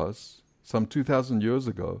the cross, some 2,000 years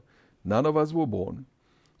ago, none of us were born.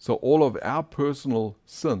 So all of our personal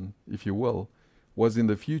sin, if you will, was in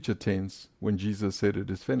the future tense when Jesus said it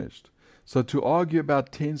is finished. So to argue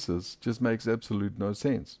about tenses just makes absolute no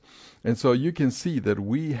sense. And so you can see that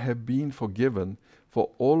we have been forgiven for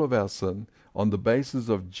all of our sin on the basis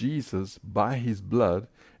of Jesus by his blood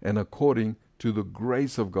and according to the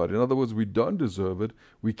grace of God. In other words, we don't deserve it,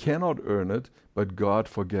 we cannot earn it, but God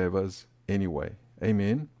forgave us anyway.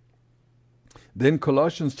 Amen. Then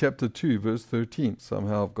Colossians chapter 2 verse 13.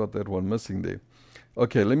 Somehow I've got that one missing there.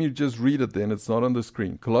 Okay, let me just read it then. It's not on the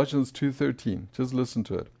screen. Colossians 2:13. Just listen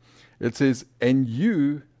to it. It says, and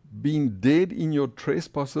you, being dead in your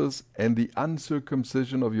trespasses and the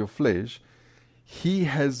uncircumcision of your flesh, he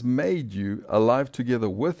has made you alive together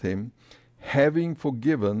with him, having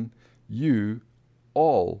forgiven you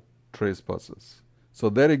all trespasses. So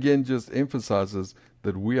that again just emphasizes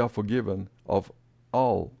that we are forgiven of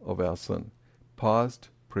all of our sin, past,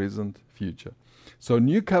 present, future. So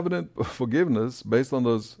New Covenant forgiveness, based on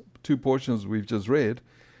those two portions we've just read,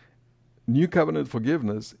 New Covenant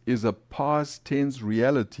forgiveness is a past tense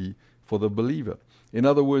reality for the believer. In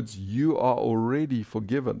other words, you are already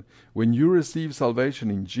forgiven. When you receive salvation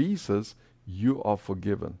in Jesus, you are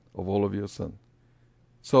forgiven of all of your sin.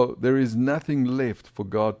 So there is nothing left for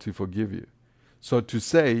God to forgive you. So to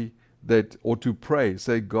say that, or to pray,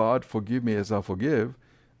 say, God, forgive me as I forgive,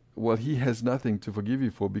 well, he has nothing to forgive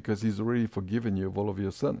you for because he's already forgiven you of all of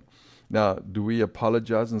your sin. Now, do we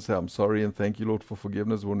apologize and say, I'm sorry and thank you, Lord, for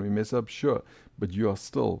forgiveness when we mess up? Sure, but you are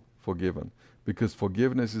still forgiven because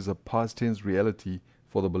forgiveness is a past tense reality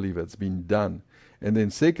for the believer. It's been done. And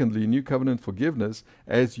then secondly, New Covenant forgiveness,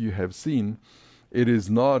 as you have seen, it is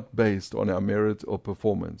not based on our merit or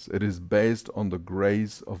performance. It is based on the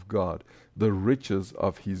grace of God, the riches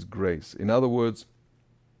of his grace. In other words,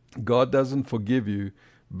 God doesn't forgive you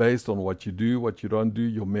based on what you do, what you don't do,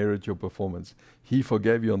 your merit, your performance. He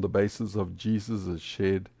forgave you on the basis of Jesus'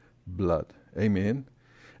 shed blood. Amen.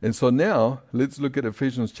 And so now, let's look at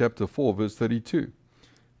Ephesians chapter 4, verse 32.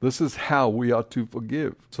 This is how we are to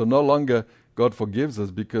forgive. So no longer God forgives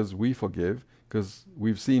us because we forgive, because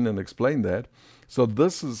we've seen and explained that. So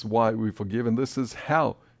this is why we forgive, and this is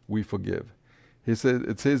how we forgive. It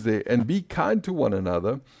says there, and be kind to one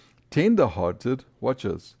another, tender-hearted, watch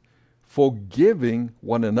us, forgiving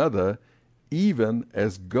one another, even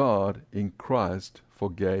as God in Christ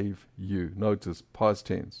forgave you. Notice, past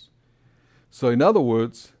tense. So in other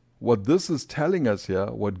words, what this is telling us here,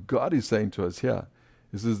 what God is saying to us here,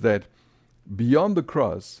 is that beyond the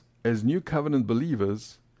cross, as New Covenant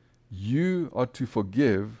believers, you are to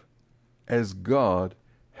forgive as God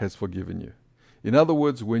has forgiven you. In other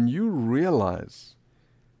words, when you realize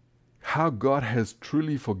how God has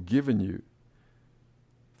truly forgiven you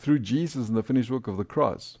through Jesus and the finished work of the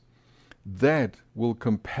cross, that will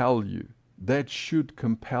compel you, that should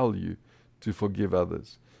compel you to forgive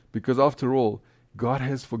others. Because after all, God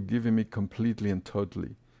has forgiven me completely and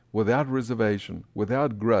totally, without reservation,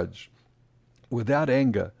 without grudge, without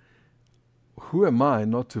anger. Who am I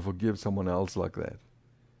not to forgive someone else like that?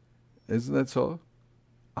 Isn't that so?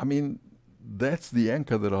 I mean, that's the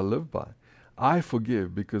anchor that I live by. I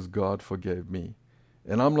forgive because God forgave me.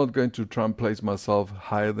 And I'm not going to try and place myself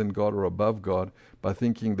higher than God or above God by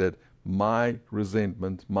thinking that my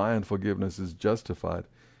resentment, my unforgiveness is justified,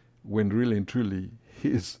 when really and truly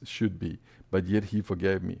his should be. But yet he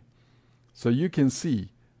forgave me. So you can see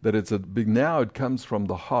that it's a big, now it comes from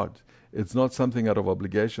the heart. It's not something out of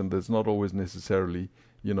obligation that's not always necessarily,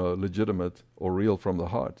 legitimate or real from the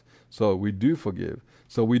heart. So we do forgive.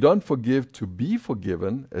 So we don't forgive to be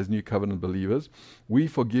forgiven as New Covenant believers. We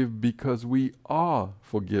forgive because we are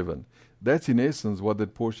forgiven. That's in essence what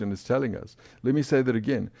that portion is telling us. Let me say that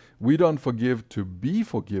again. We don't forgive to be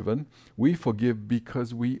forgiven. We forgive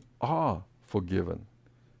because we are forgiven.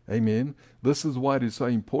 Amen. This is why it is so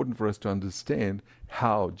important for us to understand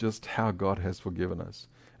just how God has forgiven us.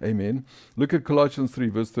 Amen. Look at Colossians 3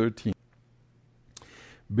 verse 13.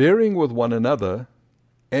 Bearing with one another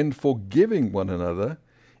and forgiving one another,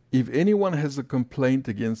 if anyone has a complaint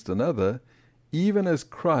against another, even as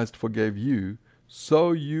Christ forgave you,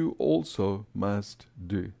 so you also must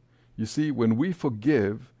do. You see, when we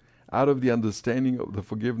forgive out of the understanding of the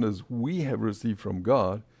forgiveness we have received from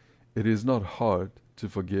God, it is not hard to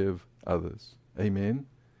forgive others. Amen.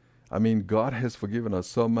 I mean, God has forgiven us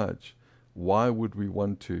so much. Why would we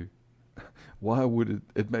want to? Why would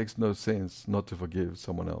it makes no sense not to forgive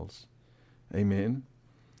someone else. Amen.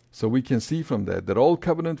 So we can see from that old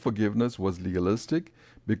covenant forgiveness was legalistic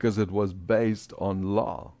because it was based on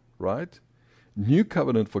law, right? New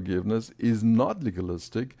covenant forgiveness is not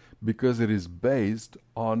legalistic because it is based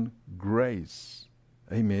on grace.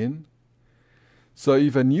 Amen. So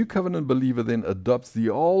if a new covenant believer then adopts the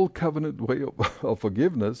old covenant way of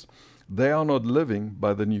forgiveness, they are not living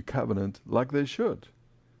by the new covenant like they should.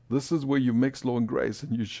 This is where you mix law and grace,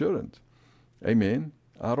 and you shouldn't. Amen.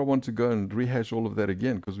 I don't want to go and rehash all of that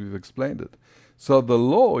again because we've explained it. So the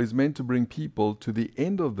law is meant to bring people to the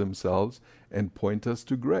end of themselves and point us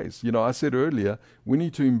to grace. I said earlier, we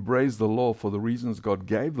need to embrace the law for the reasons God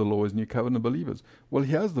gave the law as new covenant believers. Well,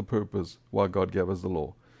 here's the purpose why God gave us the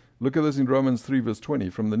law. Look at this in Romans 3 verse 20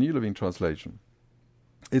 from the New Living Translation.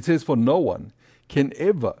 It says, for no one can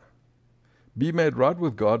ever be made right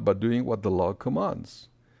with God by doing what the law commands.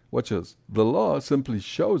 Watch this. The law simply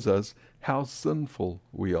shows us how sinful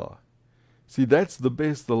we are. See, that's the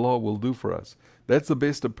best the law will do for us. That's the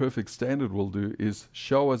best a perfect standard will do, is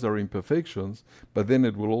show us our imperfections, but then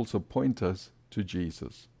it will also point us to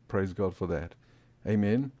Jesus. Praise God for that.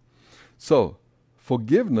 Amen. So,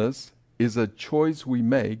 forgiveness is a choice we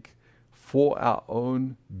make for our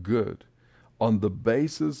own good on the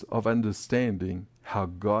basis of understanding how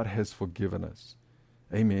God has forgiven us.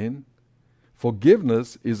 Amen.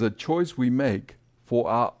 Forgiveness is a choice we make for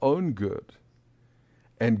our own good.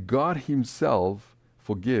 And God himself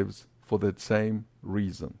forgives for that same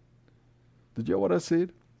reason. Did you hear what I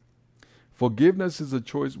said? Forgiveness is a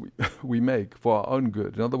choice we make for our own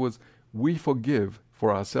good. In other words, we forgive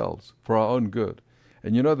for ourselves, for our own good.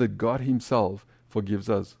 And you know that God himself forgives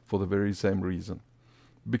us for the very same reason.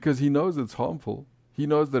 Because he knows it's harmful. He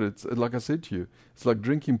knows that it's, like I said to you, it's like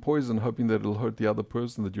drinking poison hoping that it'll hurt the other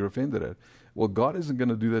person that you're offended at. Well, God isn't going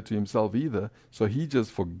to do that to himself either. So he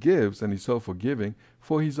just forgives, and he's so forgiving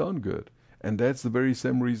for his own good. And that's the very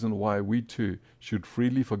same reason why we too should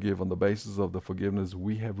freely forgive on the basis of the forgiveness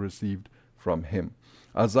we have received from him.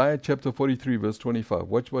 Isaiah chapter 43 verse 25.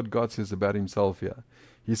 Watch what God says about himself here.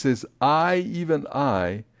 He says, I, even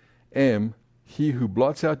I, am he who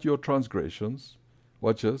blots out your transgressions.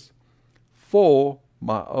 Watch this. For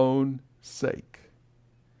my own sake.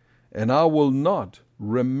 And I will not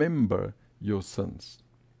remember your sins.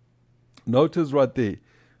 Notice right there,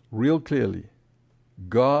 real clearly,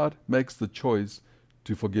 God makes the choice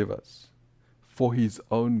to forgive us for his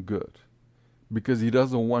own good, because he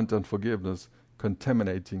doesn't want unforgiveness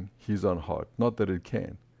contaminating his own heart. Not that it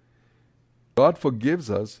can. God forgives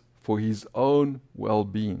us for his own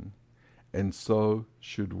well-being, and so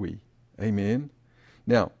should we. Amen.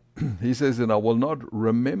 Now, he says, and I will not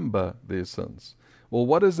remember their sins. Well,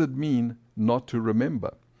 what does it mean not to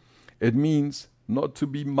remember? It means not to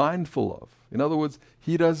be mindful of. In other words,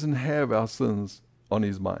 he doesn't have our sins on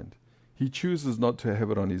his mind. He chooses not to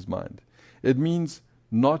have it on his mind. It means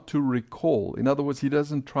not to recall. In other words, he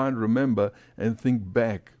doesn't try and remember and think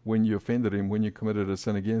back when you offended him, when you committed a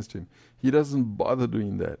sin against him. He doesn't bother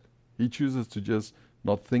doing that. He chooses to just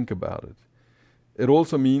not think about it. It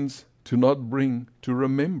also means to not bring to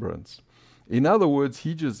remembrance. In other words,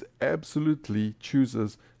 he just absolutely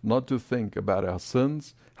chooses not to think about our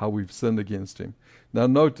sins, how we've sinned against him. Now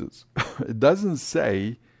notice, it doesn't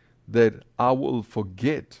say that I will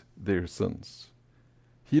forget their sins.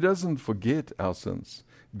 He doesn't forget our sins.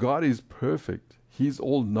 God is perfect. He's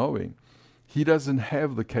all-knowing. He doesn't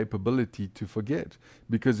have the capability to forget,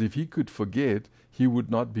 because if he could forget, he would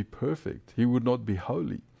not be perfect. He would not be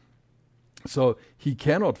holy. So he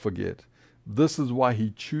cannot forget. This is why he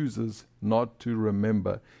chooses not to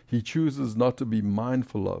remember. He chooses not to be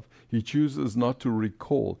mindful of. He chooses not to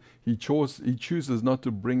recall. He chooses not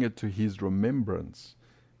to bring it to his remembrance.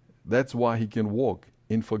 That's why he can walk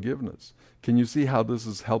in forgiveness. Can you see how this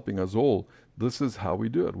is helping us all? This is how we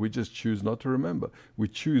do it. We just choose not to remember. We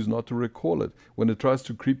choose not to recall it. When it tries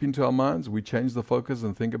to creep into our minds, we change the focus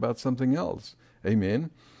and think about something else.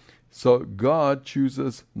 Amen. So God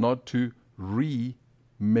chooses not to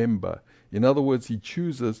remember. In other words, he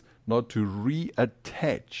chooses not to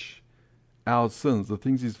reattach our sins, the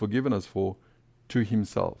things he's forgiven us for, to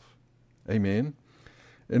himself. Amen.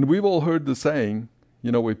 And we've all heard the saying,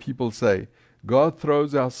 where people say, God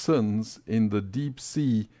throws our sins in the deep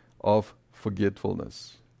sea of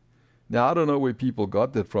forgetfulness. Now, I don't know where people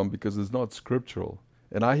got that from because it's not scriptural.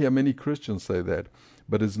 And I hear many Christians say that,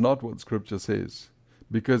 but it's not what Scripture says.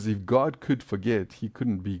 Because if God could forget, he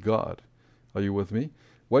couldn't be God. Are you with me?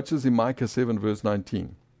 Watch this in Micah 7 verse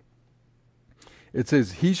 19. It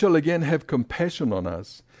says, he shall again have compassion on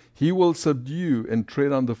us. He will subdue and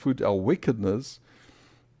tread underfoot our wickedness,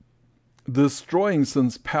 destroying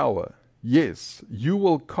sin's power. Yes, you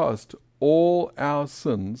will cast all our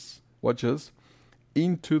sins, watch this,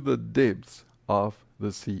 into the depths of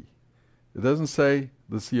the sea. It doesn't say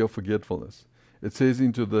the sea of forgetfulness. It says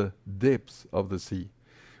into the depths of the sea.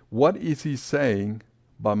 What is he saying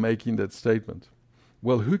by making that statement?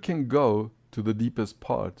 Well, who can go to the deepest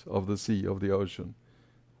part of the sea, of the ocean?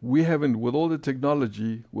 We haven't, with all the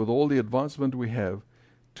technology, with all the advancement we have,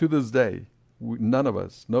 to this day, none of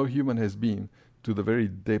us, no human has been to the very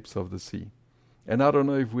depths of the sea. And I don't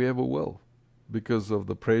know if we ever will, because of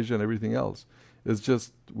the pressure and everything else. It's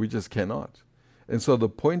just, we just cannot. And so the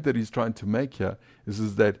point that he's trying to make here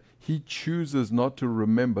is that he chooses not to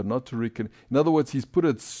remember, not to reconnect. In other words, he's put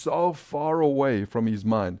it so far away from his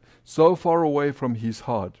mind, so far away from his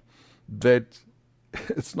heart, that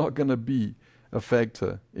it's not going to be a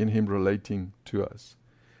factor in him relating to us.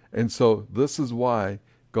 And so this is why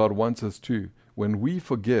God wants us to, when we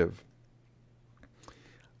forgive.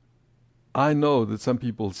 I know that some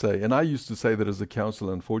people say, and I used to say that as a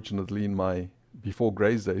counselor, unfortunately, in my before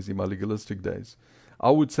grace days, in my legalistic days,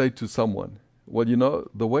 I would say to someone, well,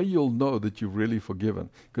 the way you'll know that you've really forgiven,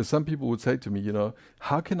 because some people would say to me,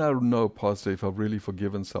 how can I know, Pastor, if I've really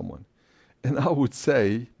forgiven someone? And I would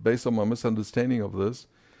say, based on my misunderstanding of this,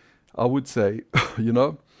 I would say,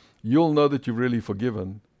 you'll know that you've really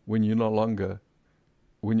forgiven when you no longer,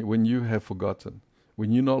 when you have forgotten,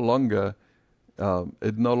 when you no longer,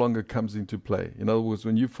 it no longer comes into play. In other words,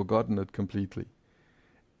 when you've forgotten it completely.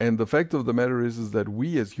 And the fact of the matter is that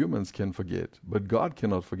we as humans can forget, but God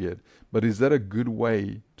cannot forget. But is that a good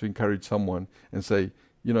way to encourage someone and say,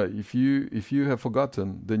 if you have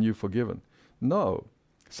forgotten, then you've forgiven? No.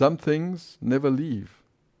 Some things never leave.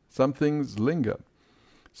 Some things linger.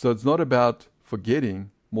 So it's not about forgetting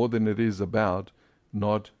more than it is about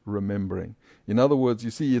not remembering. In other words, you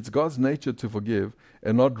see, it's God's nature to forgive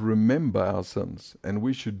and not remember our sins. And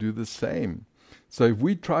we should do the same. So if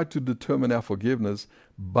we try to determine our forgiveness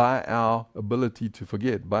by our ability to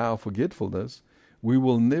forget, by our forgetfulness, we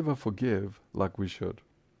will never forgive like we should.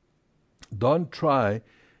 Don't try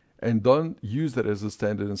and don't use that as a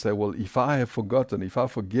standard and say, well, if I have forgotten, if I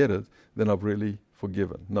forget it, then I've really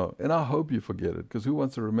forgiven. No, and I hope you forget it, because who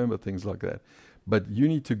wants to remember things like that? But you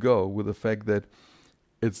need to go with the fact that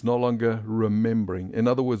it's no longer remembering. In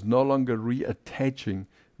other words, no longer reattaching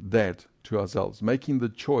that to ourselves, making the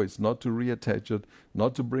choice not to reattach it,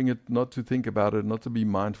 not to bring it, not to think about it, not to be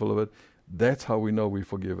mindful of it. That's how we know we're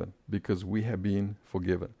forgiven, because we have been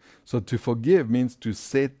forgiven. So to forgive means to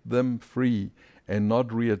set them free and not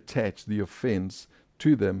reattach the offense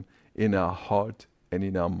to them in our heart and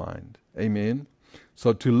in our mind. Amen.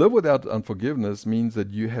 So to live without unforgiveness means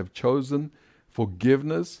that you have chosen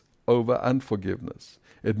forgiveness over unforgiveness.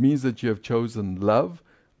 It means that you have chosen love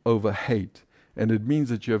over hate. And it means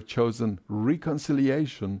that you have chosen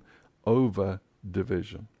reconciliation over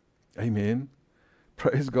division. Amen.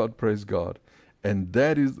 Praise God, praise God. And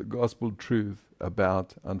that is the gospel truth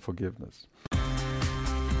about unforgiveness.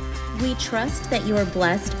 We trust that you are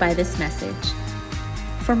blessed by this message.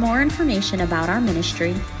 For more information about our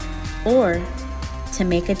ministry, or to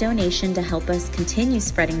make a donation to help us continue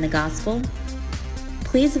spreading the gospel,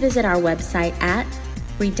 please visit our website at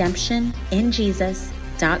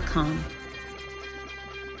redemptioninjesus.com.